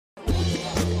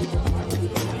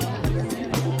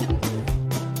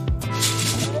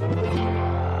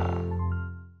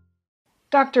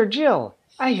Dr. Jill,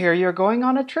 I hear you're going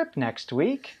on a trip next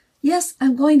week. Yes,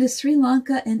 I'm going to Sri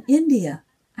Lanka and India.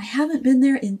 I haven't been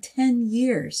there in 10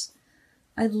 years.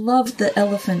 I love the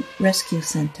Elephant Rescue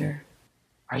Center.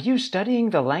 Are you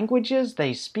studying the languages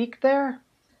they speak there?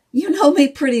 You know me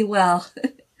pretty well.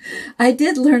 I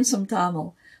did learn some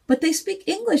Tamil, but they speak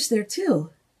English there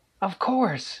too. Of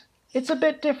course. It's a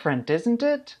bit different, isn't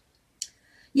it?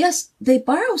 Yes, they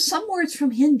borrow some words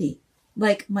from Hindi,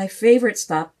 like my favorite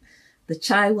stop, the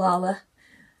chaiwala.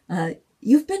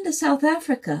 You've been to South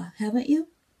Africa, haven't you?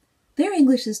 Their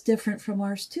English is different from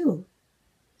ours too.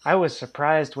 I was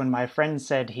surprised when my friend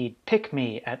said he'd pick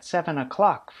me at 7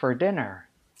 o'clock for dinner.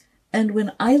 And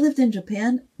when I lived in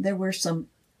Japan, there were some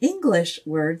English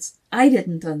words I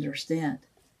didn't understand.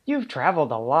 You've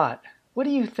traveled a lot. What do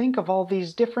you think of all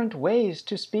these different ways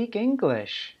to speak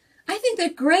English? I think they're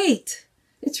great.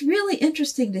 It's really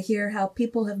interesting to hear how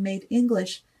people have made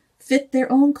English fit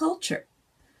their own culture.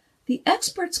 The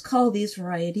experts call these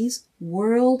varieties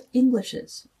world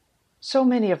Englishes. So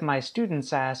many of my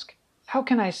students ask, how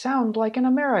can I sound like an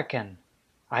American?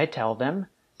 I tell them,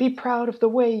 be proud of the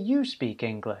way you speak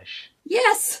English.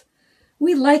 Yes,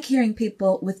 we like hearing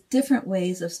people with different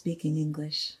ways of speaking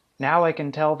English. Now I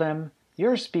can tell them,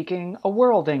 you're speaking a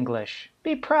world English.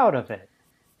 Be proud of it.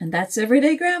 And that's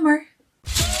everyday grammar.